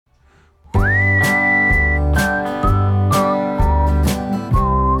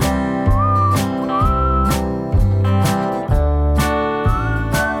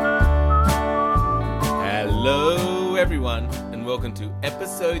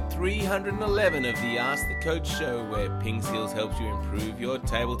episode 311 of the Ask the Coach show, where Ping Seals helps you improve your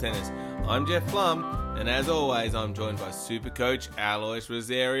table tennis. I'm Jeff Flum, and as always, I'm joined by Super Coach Alois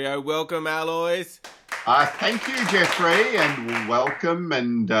Rosario. Welcome, Alois. Thank you, Jeffrey, and welcome,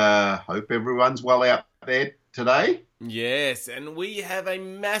 and hope everyone's well out there today. Yes, and we have a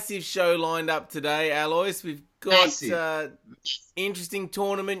massive show lined up today, Alois. We've got interesting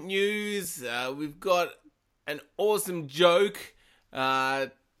tournament news. We've got an awesome joke,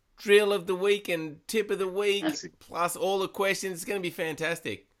 drill of the week and tip of the week, plus all the questions. It's going to be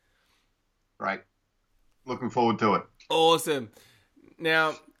fantastic. Great. Looking forward to it. Awesome.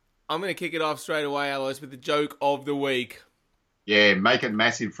 Now, I'm going to kick it off straight away, Alois, with the joke of the week. Yeah, make it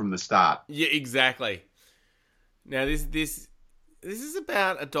massive from the start. Yeah, exactly. Now, this is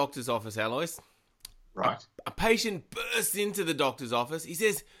about a doctor's office, Alois. Right. A patient bursts into the doctor's office. He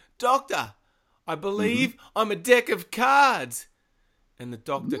says, "Doctor, I believe I'm a deck of cards." And the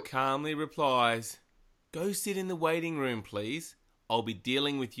doctor calmly replies, "Go sit in the waiting room, please. I'll be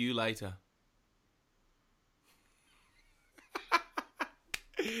dealing with you later."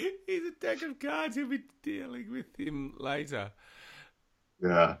 He's a deck of cards. He'll be dealing with him later.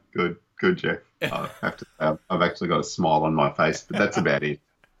 Yeah, good, Jeff. I have to say, I've actually got a smile on my face, but that's about it.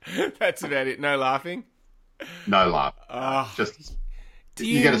 That's about it. No laughing? No laugh. Do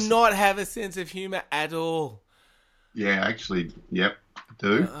you not have a sense of humour at all? Yeah, actually, yep, I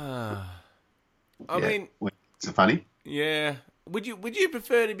do. I mean, it's funny. Yeah. Would you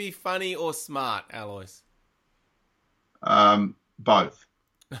prefer to be funny or smart, Alois? Both.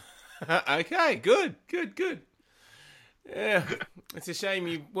 Okay, good. Yeah, it's a shame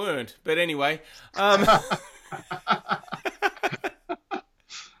you weren't. But anyway, all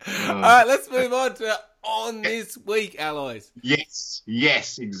right, let's move on to On This Week, Alois.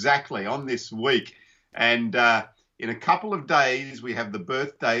 Yes, exactly, On This Week. And in a couple of days, we have the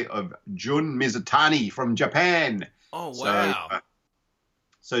birthday of Jun Mizutani from Japan. Oh, wow.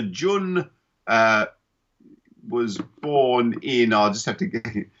 So Jun was born in, I'll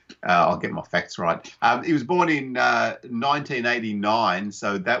get my facts right. He was born in 1989,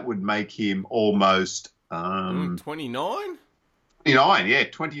 so that would make him almost... 29? 29, yeah,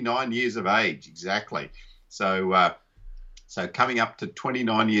 29 years of age, exactly. So coming up to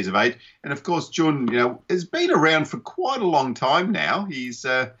 29 years of age. And, of course, Jun, has been around for quite a long time now. He's,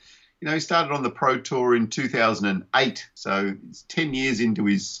 he started on the Pro Tour in 2008, so it's 10 years into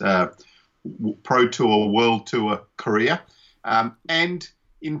his Pro Tour, World Tour career. And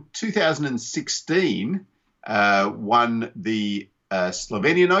in 2016, won the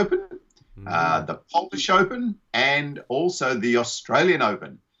Slovenian Open, the Polish Open, and also the Australian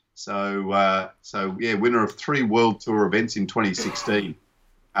Open. So winner of 3 World Tour events in 2016.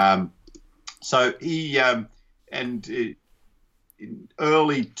 So he in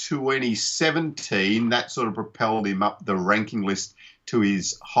early 2017, that sort of propelled him up the ranking list to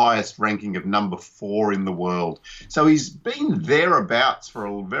his highest ranking of number 4 in the world. So he's been thereabouts for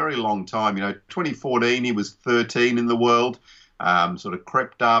a very long time. 2014, he was 13 in the world, sort of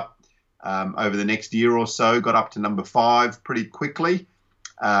crept up over the next year or so, got up to number 5 pretty quickly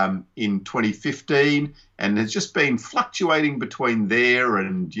in 2015, and has just been fluctuating between there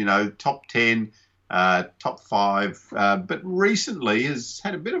and, top 10, top 5, but recently has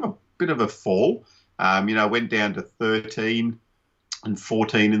had a bit of a fall. Went down to 13 and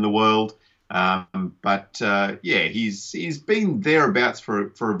 14 in the world. He's been thereabouts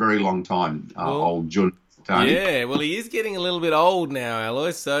for a very long time, old Jun. Yeah, well, he is getting a little bit old now,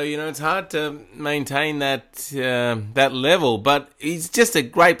 Alois, so, it's hard to maintain that level, but he's just a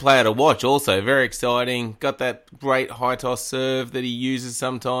great player to watch also, very exciting, got that great high toss serve that he uses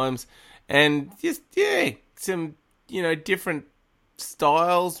sometimes, and just, some, different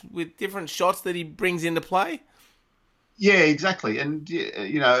styles with different shots that he brings into play. Yeah, exactly. And,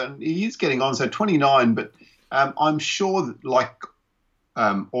 he is getting on, so 29, but I'm sure that, like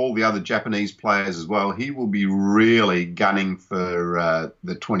all the other Japanese players as well, he will be really gunning for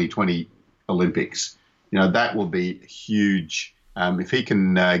the 2020 Olympics. That will be huge. If he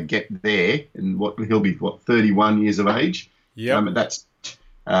can get there, and he'll be, 31 years of age? Yeah. That's,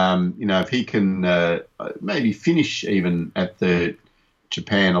 if he can maybe finish even at the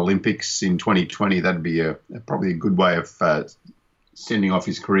Japan Olympics in 2020, that'd be probably a good way of sending off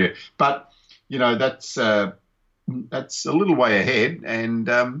his career. But that's a little way ahead, and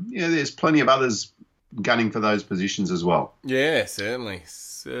there's plenty of others gunning for those positions as well. Yeah, certainly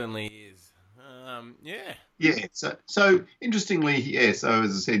is. Yeah. So interestingly, so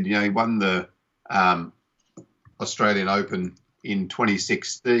as I said, he won the Australian Open in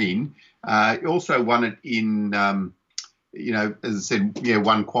 2016. He also won it in as I said,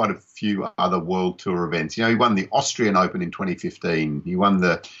 won quite a few other World Tour events. He won the Austrian Open in 2015. He won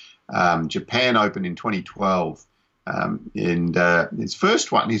the Japan Open in 2012. And his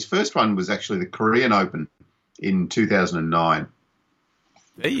first one was actually the Korean Open in 2009.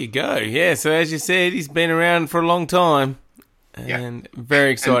 There you go. Yeah, so as you said, he's been around for a long time. And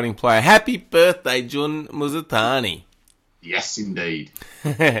very exciting player. Happy birthday, Jun Muzutani. Yes, indeed.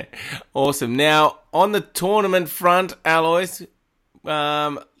 Awesome. Now, on the tournament front, Alois,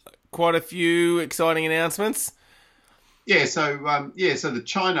 quite a few exciting announcements. Yeah, so the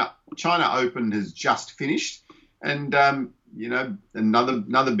China Open has just finished, and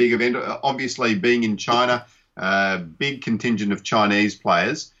another big event. Obviously, being in China, big contingent of Chinese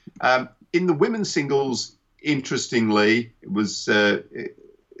players. In the women's singles, interestingly, it was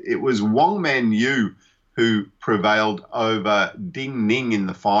Wang Man Yu who prevailed over Ding Ning in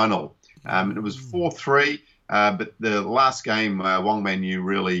the final. It was 4-3, but the last game, Wang Man Yu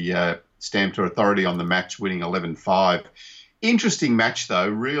really stamped her authority on the match, winning 11-5. Interesting match, though,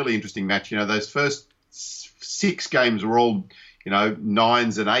 really interesting match. Those first 6 games were all,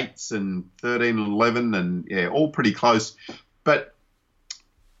 9s and 8s and 13 and 11 and, all pretty close. But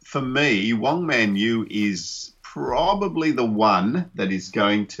for me, Wang Man Yu is probably the one that is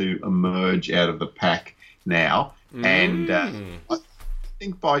going to emerge out of the pack now. And I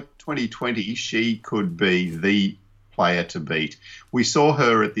think by 2020, she could be the player to beat. We saw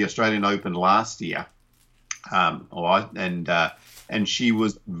her at the Australian Open last year, and she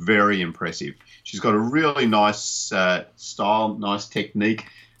was very impressive. She's got a really nice style, nice technique,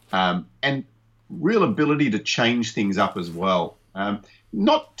 and real ability to change things up as well.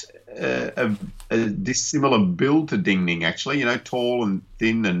 Not a dissimilar build to Ding Ning, actually, tall and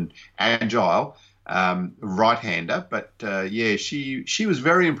thin and agile, right-hander. But, she was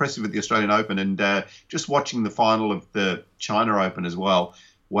very impressive at the Australian Open, and just watching the final of the China Open as well,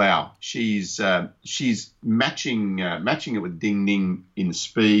 wow, she's matching it with Ding Ning in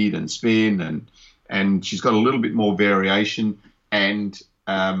speed and spin, and she's got a little bit more variation. And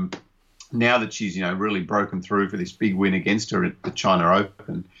now that she's really broken through for this big win against her at the China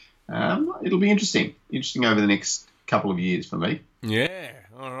Open, it'll be interesting over the next couple of years for me. Yeah,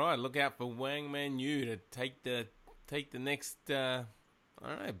 all right. Look out for Wang Man Yu to take the next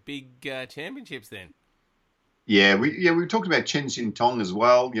big championships then. Yeah, we talked about Chen Xintong as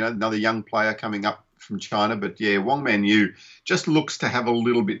well. Another young player coming up from China, but yeah, Wang Man Yu just looks to have a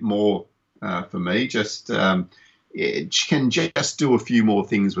little bit more for me. Just she can just do a few more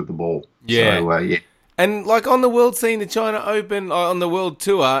things with the ball. Yeah. So, And like on the world scene, the China Open, on the world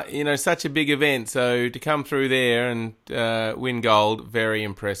tour, such a big event. So to come through there and win gold, very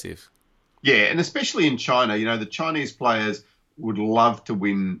impressive. Yeah, and especially in China, the Chinese players would love to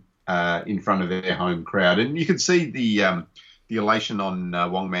win in front of their home crowd. And you could see the elation on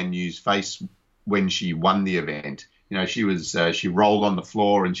Wang Man Yu's face when she won the event. She rolled on the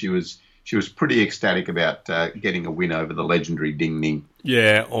floor, and she was pretty ecstatic about getting a win over the legendary Ding Ning.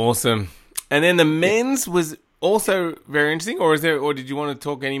 Yeah, awesome. And then the men's was also very interesting, or did you want to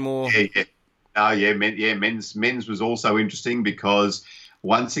talk any more? Men's was also interesting because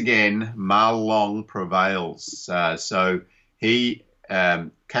once again Ma Long prevails. So he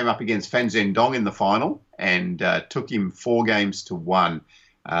came up against Fan Zhendong in the final and took him 4-1.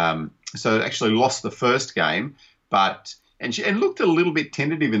 So actually lost the first game, and looked a little bit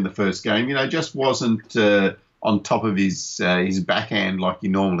tentative in the first game. Just wasn't on top of his backhand like he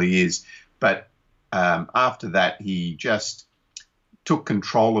normally is. But after that, he just took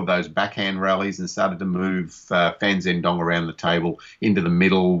control of those backhand rallies and started to move Fan Zhendong around the table into the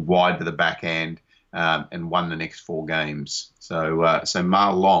middle, wide to the backhand, and won the next 4 games. So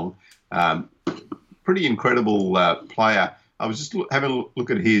Ma Long, pretty incredible player. I was just having a look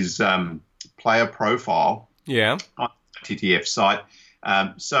at his player profile. Yeah. On the TTF site.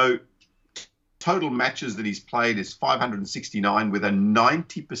 So total matches that he's played is 569 with a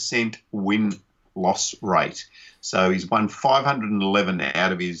 90% win-loss rate. So he's won 511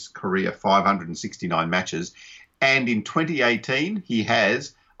 out of his career 569 matches. And in 2018, he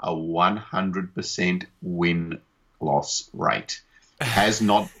has a 100% win-loss rate. Has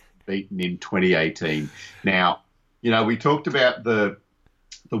not beaten in 2018. Now, we talked about the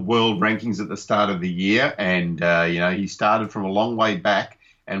world rankings at the start of the year, and, he started from a long way back.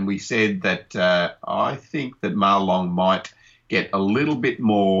 And we said that I think that Ma Long might get a little bit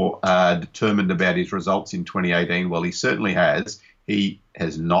more determined about his results in 2018. Well, he certainly has. He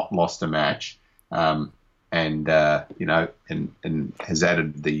has not lost a match, and has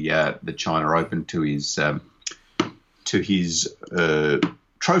added the China Open to his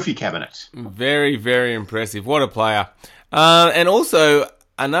trophy cabinet. Very, very impressive. What a player. And also,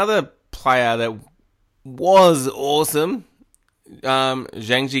 another player that was awesome,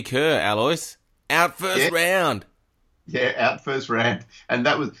 Zhang Jike, Alois, out first round. Yeah, out first round, and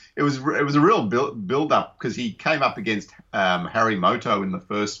it was a real build up because he came up against Harry Moto in the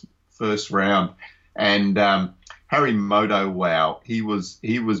first round, and Harry Moto, wow, he was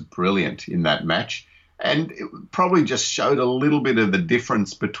brilliant in that match, and it probably just showed a little bit of the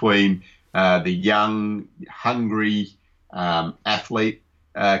difference between the young, hungry athlete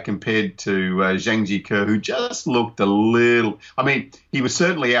compared to Zhang Jike, who just looked a little. I mean, he was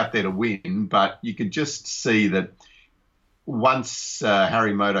certainly out there to win, but you could just see that once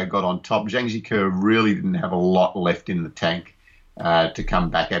Harry Moto got on top, Zhang Jike really didn't have a lot left in the tank to come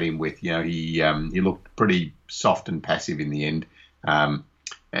back at him with. You know, he looked pretty soft and passive in the end, and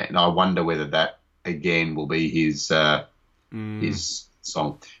I wonder whether that again will be his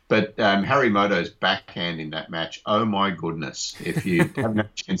song. But Harry Moto's backhand in that match, oh my goodness! If you haven't had a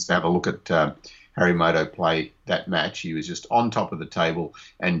chance to have a look at Harry Moto play that match, he was just on top of the table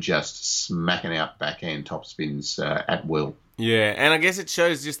and just smacking out backhand topspins at will. Yeah, and I guess it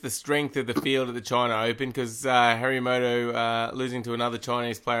shows just the strength of the field at the China Open because Harry Moto losing to another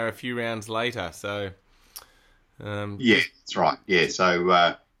Chinese player a few rounds later. So yeah, that's right. Yeah,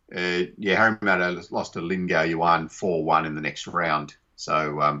 so Harry Moto lost to Lin Gao Yuan 4-1 in the next round.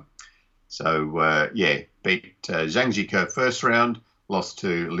 So beat Zhang Jike first round, lost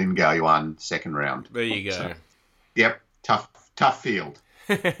to Lin Gao Yuan second round. There you go. So, yep, tough field.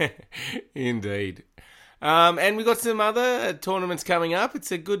 Indeed. And we've got some other tournaments coming up.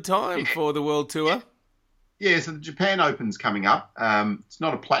 It's a good time for the World Tour. Yeah, so the Japan Open's coming up. It's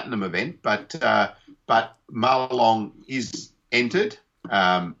not a platinum event, but Ma Long is entered,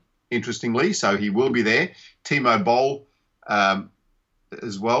 interestingly, so he will be there. Timo Boll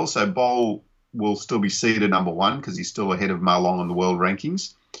as well. So Boll will still be seeded number one because he's still ahead of Ma Long on the world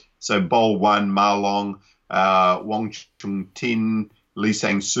rankings. So Boll 1, Ma Long, Wang Chungtin, Lee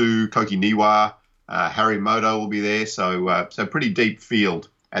Sang-soo, Koki Niwa, Harry Moto will be there. So pretty deep field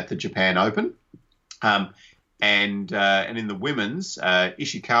at the Japan Open. And in the women's,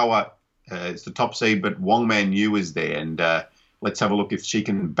 Ishikawa is the top seed, but Wang Man Yu is there. And let's have a look if she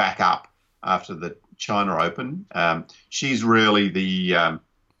can back up after the China Open. She's really the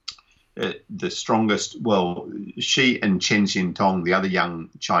strongest. Well, she and Chen Xintong, the other young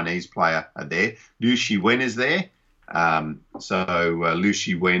Chinese player, are there. Liu Shiwen is there. So Liu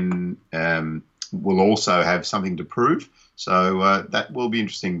Shiwen will also have something to prove. So that will be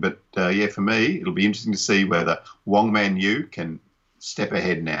interesting. But, for me, it'll be interesting to see whether Wang Man Yu can step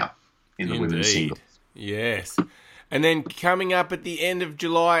ahead now in the women's singles. Yes. And then coming up at the end of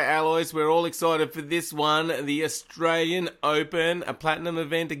July, Alois, we're all excited for this one, the Australian Open, a platinum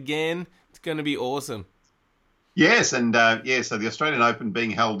event again. It's going to be awesome. Yes, and so the Australian Open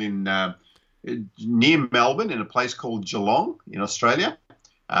being held in near Melbourne in a place called Geelong in Australia.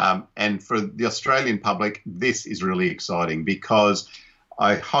 And for the Australian public, this is really exciting because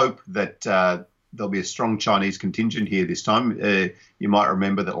I hope that there'll be a strong Chinese contingent here this time. You might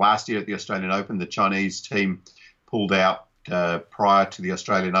remember that last year at the Australian Open, the Chinese team pulled out prior to the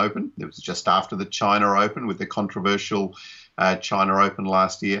Australian Open. It was just after the China Open with the controversial China Open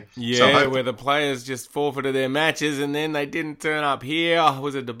last year. Yeah, where the players just forfeited their matches and then they didn't turn up here. Oh, it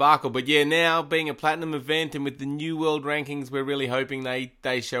was a debacle. But yeah, now being a platinum event and with the new world rankings, we're really hoping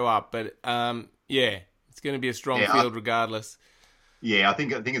they show up. But it's going to be a strong field regardless. Yeah, I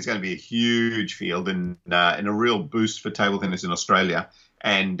think it's going to be a huge field and a real boost for table tennis in Australia.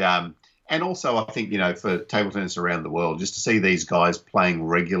 And also, I think, for table tennis around the world, just to see these guys playing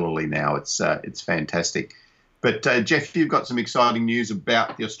regularly now, it's fantastic. But, Jeff, you've got some exciting news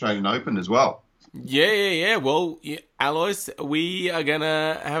about the Australian Open as well. Yeah. Well, Alois, we are going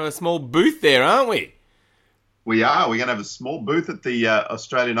to have a small booth there, aren't we? We are. We're going to have a small booth at the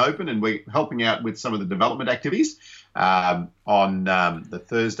Australian Open, and we're helping out with some of the development activities on the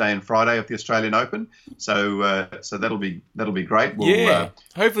Thursday and Friday of the Australian Open. So that'll be great.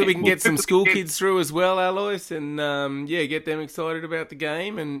 Hopefully we can get some school kids through as well, Alois, and get them excited about the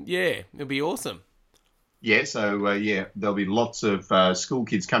game, and it'll be awesome. Yeah, so there'll be lots of school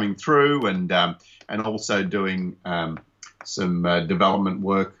kids coming through, and also doing some development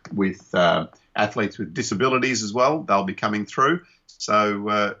work with athletes with disabilities as well. They'll be coming through.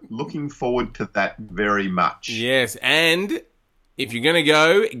 So looking forward to that very much. Yes, and if you're going to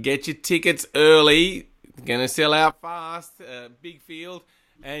go, get your tickets early. It's going to sell out fast, big field,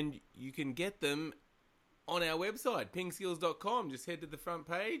 and you can get them on our website, pingskills.com. Just head to the front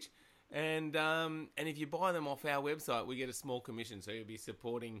page And if you buy them off our website, we get a small commission, so you'll be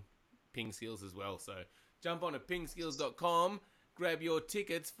supporting Ping Skills as well. So jump on to pingskills.com, grab your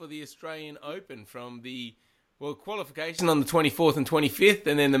tickets for the Australian Open from the qualification on the 24th and 25th,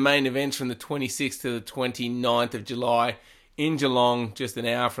 and then the main events from the 26th to the 29th of July in Geelong, just an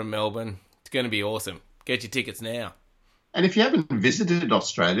hour from Melbourne. It's going to be awesome. Get your tickets now. And if you haven't visited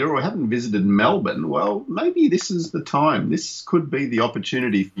Australia or haven't visited Melbourne, well, maybe this is the time. This could be the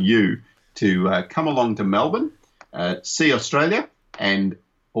opportunity for you to come along to Melbourne, see Australia, and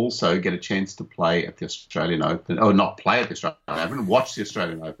also get a chance to play at the Australian Open. Or not play at the Australian Open, watch the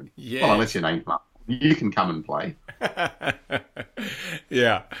Australian Open. Yeah. Well, unless your name's Mark. You can come and play.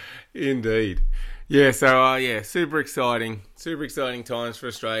 Yeah, indeed. Yeah, so, super exciting. Super exciting times for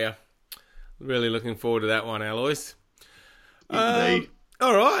Australia. Really looking forward to that one, Alois. Indeed.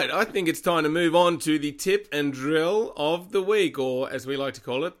 All right, I think it's time to move on to the tip and drill of the week, or as we like to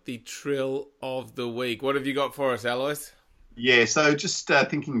call it, the trill of the week. What have you got for us, Alois? Yeah, so just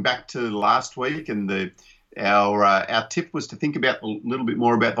thinking back to last week, and our tip was to think about a little bit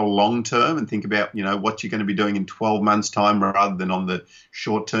more about the long term and think about, what you're going to be doing in 12 months' time rather than on the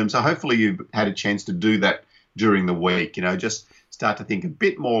short term. So hopefully you've had a chance to do that during the week, just start to think a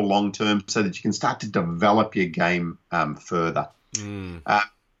bit more long term so that you can start to develop your game further.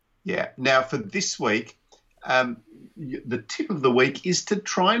 Now for this week, the tip of the week is to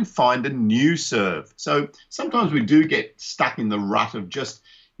try and find a new serve. So sometimes we do get stuck in the rut of just,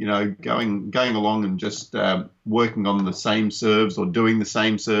 going along and just working on the same serves or doing the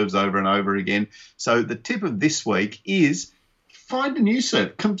same serves over and over again. So the tip of this week is find a new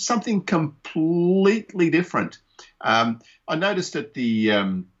serve, something completely different. I noticed at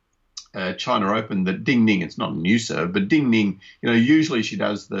the China Open that Ding Ning, it's not a new serve, but Ding Ning, usually she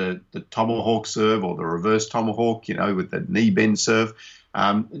does the tomahawk serve or the reverse tomahawk, with the knee bend serve,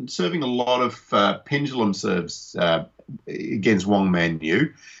 and serving a lot of pendulum serves against Wong Man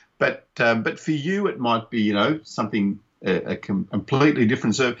Yu. But for you, it might be, something, a completely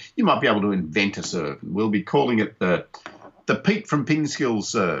different serve. You might be able to invent a serve. We'll be calling it the Pete from Ping Skills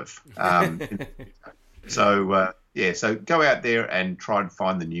serve. So go out there and try and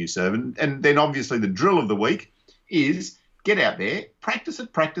find the new serve. And then obviously the drill of the week is get out there, practice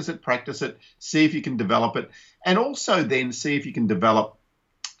it, see if you can develop it, and also then see if you can develop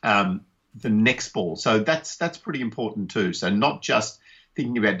the next ball. So that's pretty important too. So not just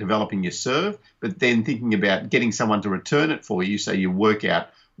thinking about developing your serve, but then thinking about getting someone to return it for you so you work out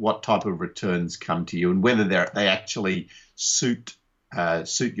what type of returns come to you and whether they actually suit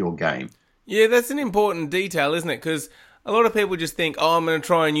your game. Yeah, that's an important detail, isn't it? Because a lot of people just think, I'm going to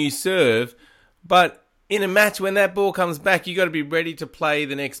try a new serve. But in a match, when that ball comes back, you got to be ready to play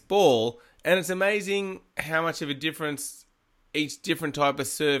the next ball. And it's amazing how much of a difference each different type of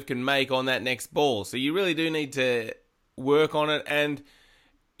serve can make on that next ball. So you really do need to work on it. And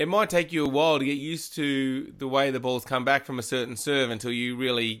it might take you a while to get used to the way the balls come back from a certain serve until you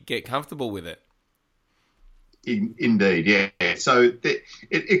really get comfortable with it. Indeed, yeah. So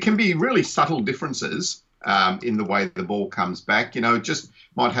it can be really subtle differences in the way the ball comes back. It just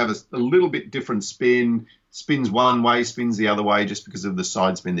might have a little bit different spin, spins one way, spins the other way, just because of the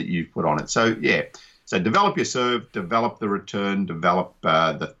side spin that you've put on it. So, yeah. So develop your serve, develop the return, develop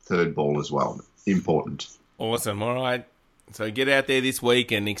the third ball as well. Important. Awesome. All right. So get out there this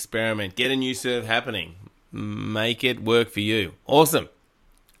week and experiment. Get a new serve happening. Make it work for you. Awesome.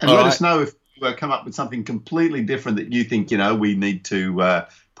 And let us know if come up with something completely different that you think, we need to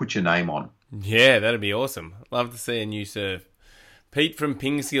put your name on. Yeah, that'd be awesome. Love to see a new serve. Pete from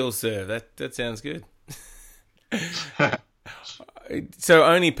Ping Skills serve. That sounds good. So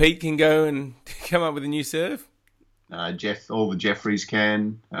only Pete can go and come up with a new serve? All the Jeffreys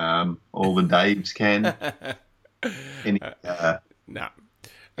can. All the Daves can. Any no.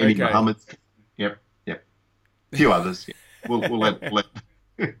 Any Muhammad's. Yep. A few others. Yeah. We'll let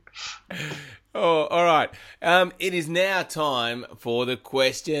Oh, all right. It is now time for the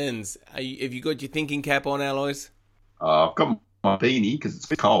questions. Have you got your thinking cap on, Alois? I've got my beanie because it's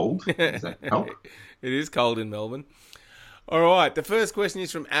cold. Does that help? It is cold in Melbourne. All right. The first question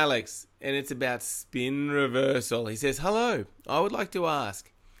is from Alex, and it's about spin reversal. He says, hello, I would like to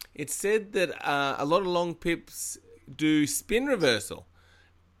ask. It's said that a lot of long pips do spin reversal,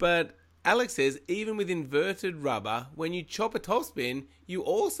 but Alex says, even with inverted rubber, when you chop a topspin, you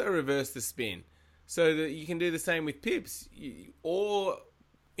also reverse the spin. So that you can do the same with pips or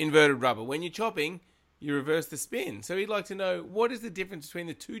inverted rubber. When you're chopping, you reverse the spin. So he'd like to know, what is the difference between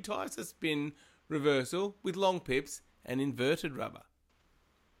the two types of spin reversal with long pips and inverted rubber?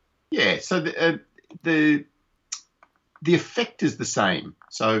 Yeah, so the effect is the same.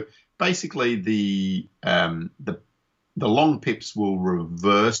 So basically the long pips will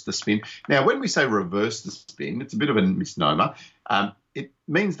reverse the spin. Now, when we say reverse the spin, it's a bit of a misnomer. It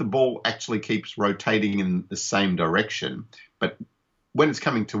means the ball actually keeps rotating in the same direction, but when it's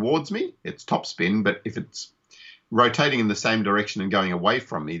coming towards me, it's top spin. But if it's rotating in the same direction and going away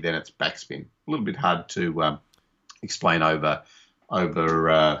from me, then it's backspin. A little bit hard to explain over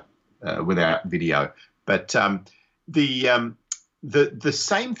without video. But the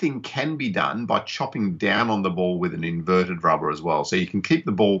same thing can be done by chopping down on the ball with an inverted rubber as well. So you can keep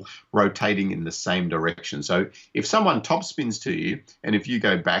the ball rotating in the same direction. So if someone top spins to you, and if you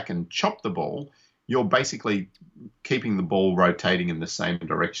go back and chop the ball, you're basically keeping the ball rotating in the same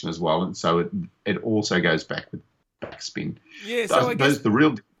direction as well. And so it also goes back with backspin. Yeah, so I guess... the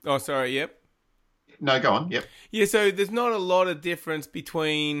real... Oh, sorry, yep. No, go on, yep. Yeah, so there's not a lot of difference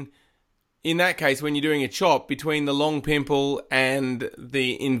between... In that case, when you're doing a chop, between the long pimple and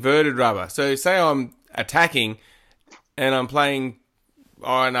the inverted rubber. So say I'm attacking and I'm playing,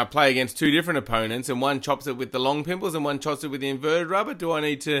 and I play against two different opponents, and one chops it with the long pimples and one chops it with the inverted rubber. Do I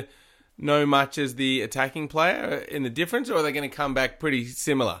need to know much as the attacking player in the difference, or are they going to come back pretty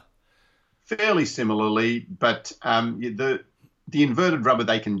similar? Fairly similarly, but the inverted rubber,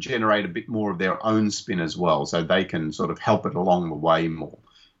 they can generate a bit more of their own spin as well, so they can sort of help it along the way more.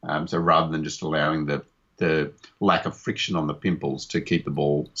 So rather than just allowing the lack of friction on the pimples to keep the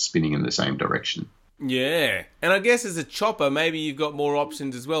ball spinning in the same direction. Yeah. And I guess as a chopper, maybe you've got more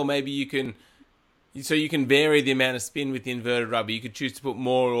options as well. Maybe you can vary the amount of spin with the inverted rubber. You could choose to put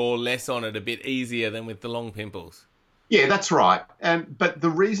more or less on it a bit easier than with the long pimples. Yeah, that's right. But the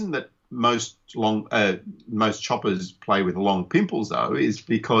reason that most choppers play with long pimples, though, is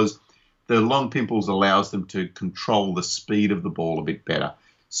because the long pimples allows them to control the speed of the ball a bit better.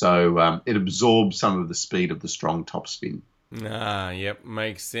 So it absorbs some of the speed of the strong topspin. Yep,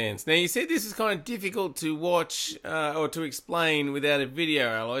 makes sense. Now, you said this is kind of difficult to watch or to explain without a video,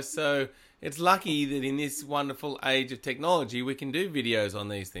 Alois, so it's lucky that in this wonderful age of technology we can do videos on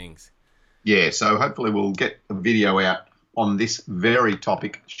these things. Yeah, so hopefully we'll get a video out on this very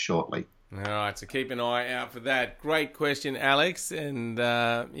topic shortly. All right, so keep an eye out for that. Great question, Alex, and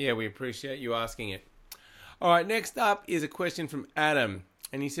we appreciate you asking it. All right, next up is a question from Adam.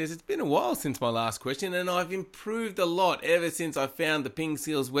 And he says, it's been a while since my last question, and I've improved a lot ever since I found the Ping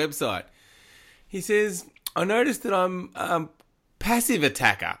Seals website. He says, I noticed that I'm a passive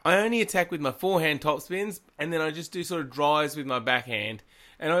attacker. I only attack with my forehand topspins, and then I just do sort of drives with my backhand.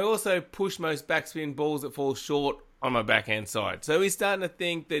 And I also push most backspin balls that fall short on my backhand side. So he's starting to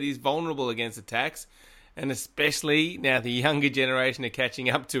think that he's vulnerable against attacks, and especially now the younger generation are catching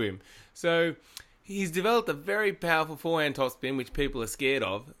up to him. So... he's developed a very powerful forehand topspin, which people are scared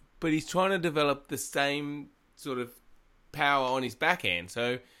of, but he's trying to develop the same sort of power on his backhand.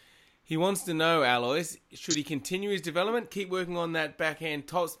 So he wants to know, Alois, should he continue his development, keep working on that backhand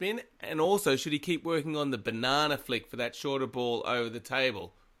topspin, and also should he keep working on the banana flick for that shorter ball over the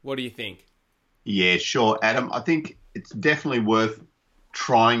table? What do you think? Yeah, sure, Adam. I think it's definitely worth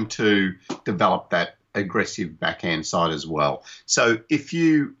trying to develop that aggressive backhand side as well. So if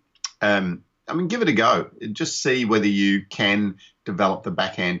you... give it a go. Just see whether you can develop the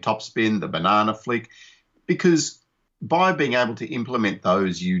backhand topspin, the banana flick, because by being able to implement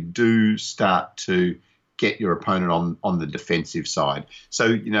those, you do start to get your opponent on the defensive side. So,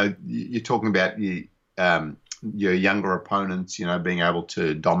 you're talking about your younger opponents, being able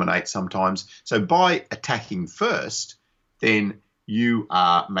to dominate sometimes. So by attacking first, then you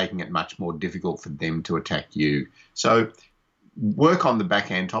are making it much more difficult for them to attack you. So work on the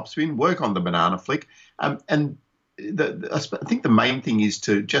backhand topspin, work on the banana flick, and I think the main thing is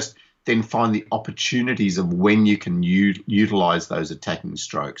to just then find the opportunities of when you can utilize those attacking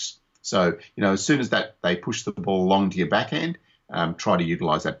strokes. So, as soon as they push the ball along to your backhand, try to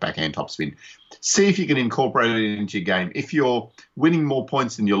utilize that backhand topspin. See if you can incorporate it into your game. If you're winning more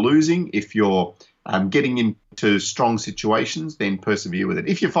points than you're losing, if you're getting into strong situations, then persevere with it.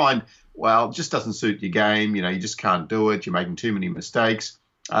 If you find, well, it just doesn't suit your game, you just can't do it, you're making too many mistakes,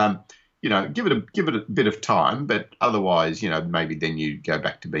 give it a bit of time, but otherwise, maybe then you go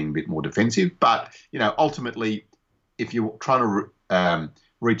back to being a bit more defensive. But, ultimately, if you're trying to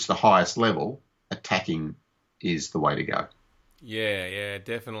reach the highest level, attacking is the way to go. Yeah,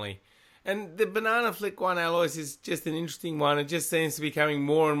 definitely. And the banana flick one, Alois, is just an interesting one. It just seems to be becoming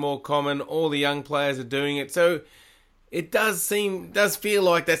more and more common. All the young players are doing it. So it does feel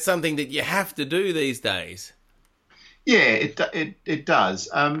like that's something that you have to do these days. Yeah, it does.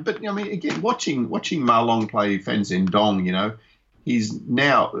 But again, watching Ma Long play Fan Zhendong, he's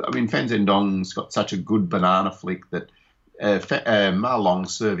now. Fan Zhendong's got such a good banana flick that Marlong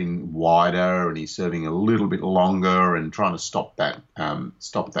serving wider, and he's serving a little bit longer and trying to stop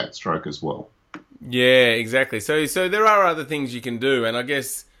that stroke as well. Yeah, exactly. So there are other things you can do, and I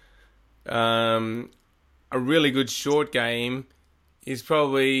guess a really good short game is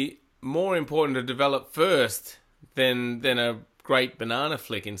probably more important to develop first than a great banana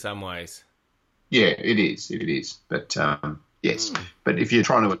flick in some ways. Yeah, it is. It is. But yes, but if you're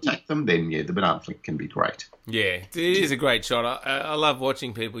trying to attack them, then yeah, the banana flick can be great. Yeah, it is a great shot. I love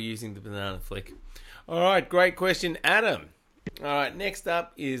watching people using the banana flick. All right, great question, Adam. All right, next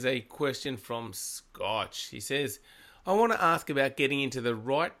up is a question from Scotch. He says, I want to ask about getting into the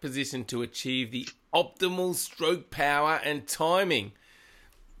right position to achieve the optimal stroke power and timing.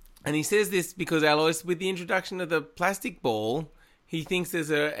 And he says this because, Alois, with the introduction of the plastic ball, he thinks there's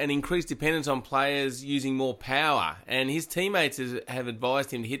an increased dependence on players using more power. And his teammates have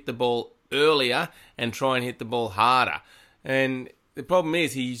advised him to hit the ball earlier and try and hit the ball harder. And the problem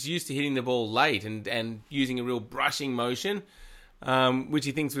is he's used to hitting the ball late and using a real brushing motion, which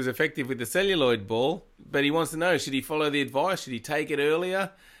he thinks was effective with the celluloid ball. But he wants to know, should he follow the advice? Should he take it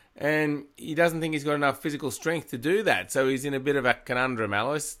earlier? And he doesn't think he's got enough physical strength to do that. So he's in a bit of a conundrum,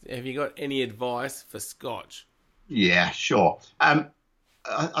 Alois. Have you got any advice for Scotch? Yeah, sure. I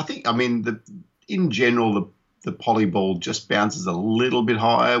think, in general, the poly ball just bounces a little bit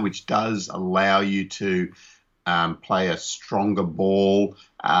higher, which does allow you to play a stronger ball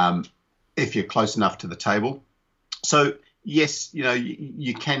if you're close enough to the table. So, yes,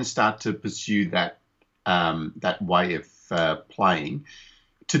 you can start to pursue that way of playing.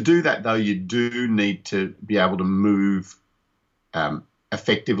 To do that, though, you do need to be able to move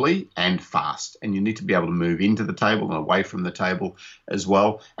effectively and fast, and you need to be able to move into the table and away from the table as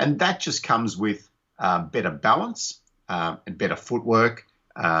well. And that just comes with better balance and better footwork.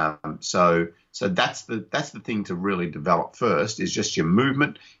 So that's the thing to really develop first, is just your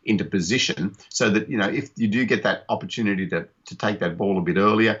movement into position, so that if you do get that opportunity to take that ball a bit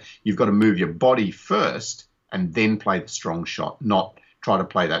earlier, you've got to move your body first and then play the strong shot, not try to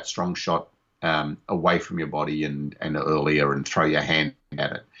play that strong shot away from your body and earlier and throw your hand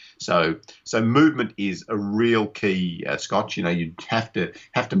at it. So movement is a real key, Scotch. You have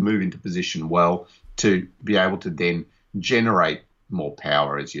to move into position well to be able to then generate more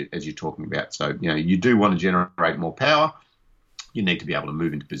power, as you're talking about. So you do want to generate more power. You need to be able to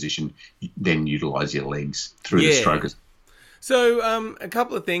move into position, then utilize your legs through the strokers. So a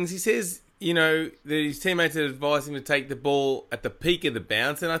couple of things. He says, that his teammates had advised him to take the ball at the peak of the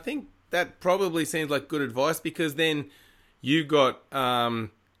bounce, and I think that probably seems like good advice, because then you got the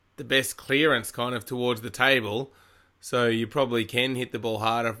best clearance kind of towards the table, so you probably can hit the ball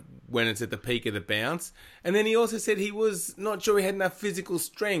harder when it's at the peak of the bounce. And then he also said he was not sure he had enough physical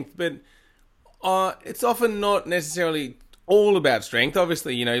strength, but it's often not necessarily all about strength.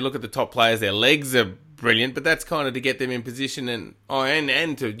 Obviously, you look at the top players, their legs are brilliant, but that's kind of to get them in position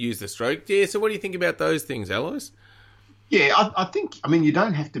and to use the stroke. Yeah, so what do you think about those things, Alois? Yeah, I think, you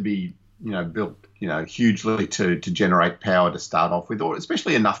don't have to be, built, hugely to generate power to start off with, or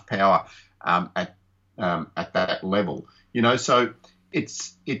especially enough power at that level, so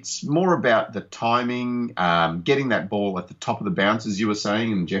it's more about the timing, getting that ball at the top of the bounce, as you were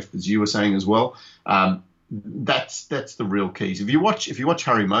saying, and Jeff, as you were saying as well. That's the real keys. If you watch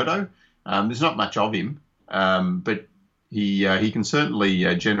Harimoto, there's not much of him, but he can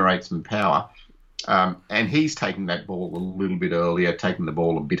certainly generate some power. And he's taking that ball a little bit earlier, taking the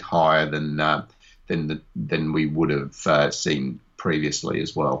ball a bit higher than we would have seen previously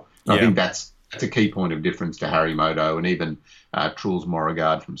as well. Yeah. I think that's a key point of difference to Harimoto, and even Truls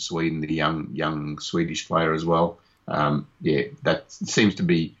Morregard from Sweden, the young Swedish player as well. That seems to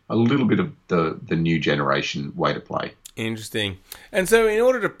be a little bit of the new generation way to play. Interesting. And so, in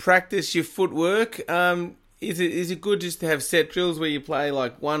order to practice your footwork, is it good just to have set drills where you play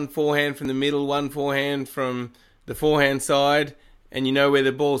like one forehand from the middle, one forehand from the forehand side, and you know where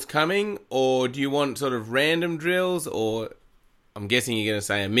the ball's coming? Or do you want sort of random drills? Or I'm guessing you're going to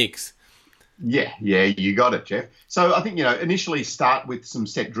say a mix. Yeah, you got it, Jeff. So I think, initially start with some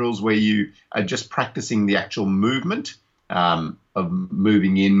set drills where you are just practicing the actual movement of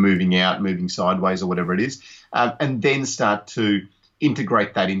moving in, moving out, moving sideways, or whatever it is, and then start to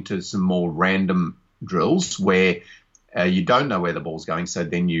integrate that into some more random drills where you don't know where the ball's going, so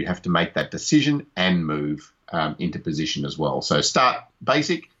then you have to make that decision and move into position as well. So start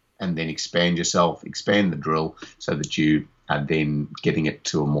basic and then expand the drill so that you are then getting it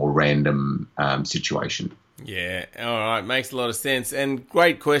to a more random situation. Yeah, all right, makes a lot of sense. And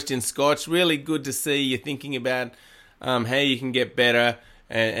great question, Scotch. Really good to see you thinking about how you can get better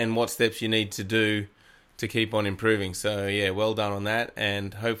and what steps you need to do to keep on improving. So, yeah, well done on that.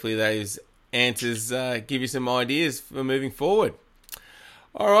 And hopefully those answers give you some ideas for moving forward.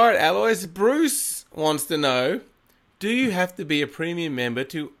 All right, Alois, Bruce wants to know, do you have to be a premium member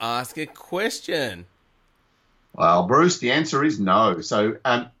to ask a question? Well, Bruce, the answer is no. So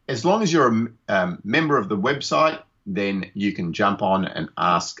as long as you're a member of the website, then you can jump on and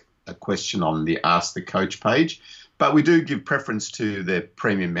ask a question on the Ask the Coach page. But we do give preference to the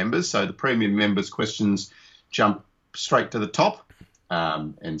premium members. So the premium members' questions jump straight to the top.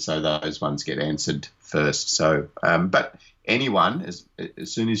 And so those ones get answered first. So, but anyone, as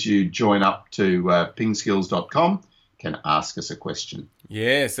soon as you join up to pingskills.com, can ask us a question.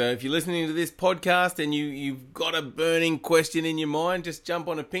 Yeah, so if you're listening to this podcast and you've got a burning question in your mind, just jump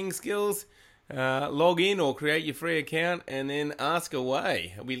on a Ping Skills, log in or create your free account and then ask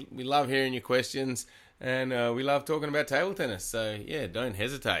away. We love hearing your questions and we love talking about table tennis. So, yeah, don't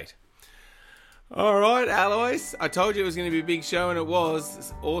hesitate. All right, Alois, I told you it was going to be a big show and it was.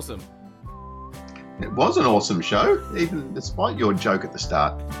 It's awesome. It was an awesome show, even despite your joke at the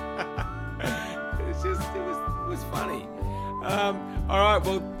start. It was funny. All right,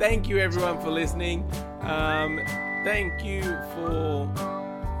 well, thank you everyone for listening. Thank you for...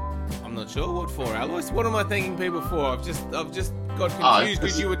 I'm not sure what for, Alois. What am I thanking people for? I've just got confused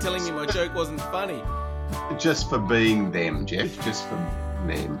because you were telling me my joke wasn't funny. Just for being them, Jeff. Just for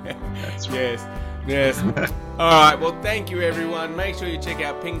them. That's right. Yes. All right, well, thank you, everyone. Make sure you check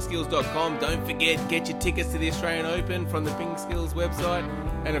out pingskills.com. Don't forget, get your tickets to the Australian Open from the Ping Skills website.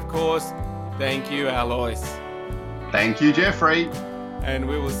 And, of course, thank you, Alois. Thank you, Jeffrey. And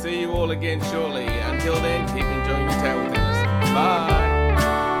we will see you all again shortly. Until then, keep enjoying your table tennis. Bye.